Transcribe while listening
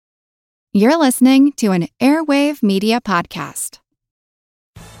You're listening to an Airwave Media Podcast.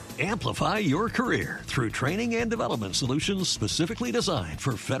 Amplify your career through training and development solutions specifically designed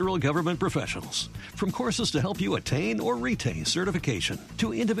for federal government professionals. From courses to help you attain or retain certification,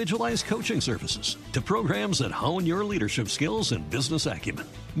 to individualized coaching services, to programs that hone your leadership skills and business acumen,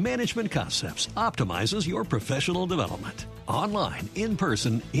 Management Concepts optimizes your professional development. Online, in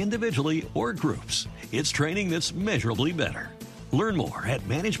person, individually, or groups, it's training that's measurably better. Learn more at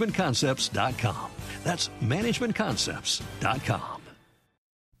managementconcepts.com. That's managementconcepts.com.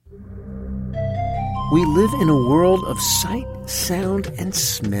 We live in a world of sight, sound, and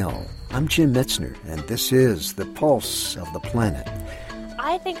smell. I'm Jim Metzner, and this is The Pulse of the Planet.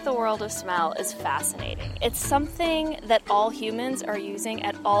 I think the world of smell is fascinating. It's something that all humans are using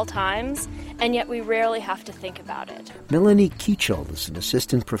at all times, and yet we rarely have to think about it. Melanie Keachel is an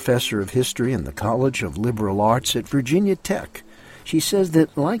assistant professor of history in the College of Liberal Arts at Virginia Tech. She says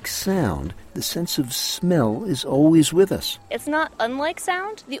that, like sound, the sense of smell is always with us. It's not unlike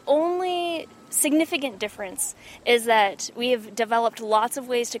sound. The only significant difference is that we have developed lots of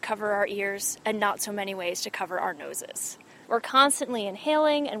ways to cover our ears and not so many ways to cover our noses. We're constantly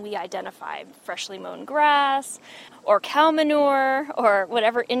inhaling, and we identify freshly mown grass or cow manure or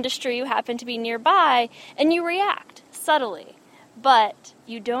whatever industry you happen to be nearby, and you react subtly. But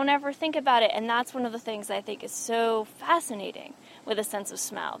you don't ever think about it, and that's one of the things I think is so fascinating with a sense of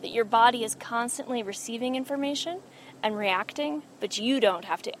smell, that your body is constantly receiving information and reacting, but you don't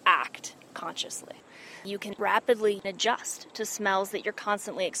have to act consciously. You can rapidly adjust to smells that you're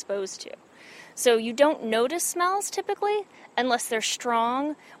constantly exposed to. So you don't notice smells typically unless they're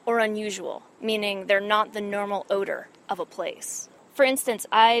strong or unusual, meaning they're not the normal odor of a place. For instance,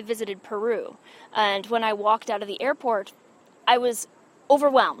 I visited Peru, and when I walked out of the airport, I was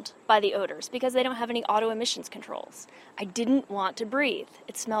overwhelmed by the odors because they don't have any auto emissions controls. I didn't want to breathe.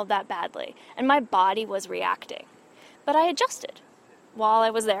 It smelled that badly, and my body was reacting. But I adjusted while I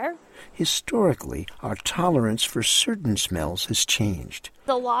was there. Historically, our tolerance for certain smells has changed.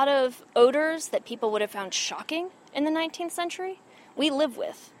 A lot of odors that people would have found shocking in the 19th century, we live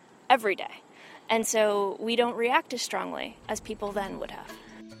with every day. And so we don't react as strongly as people then would have.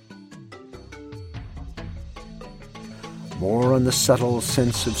 More on the subtle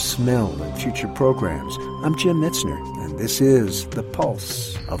sense of smell in future programs. I'm Jim Metzner, and this is The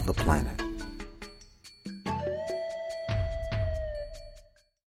Pulse of the Planet.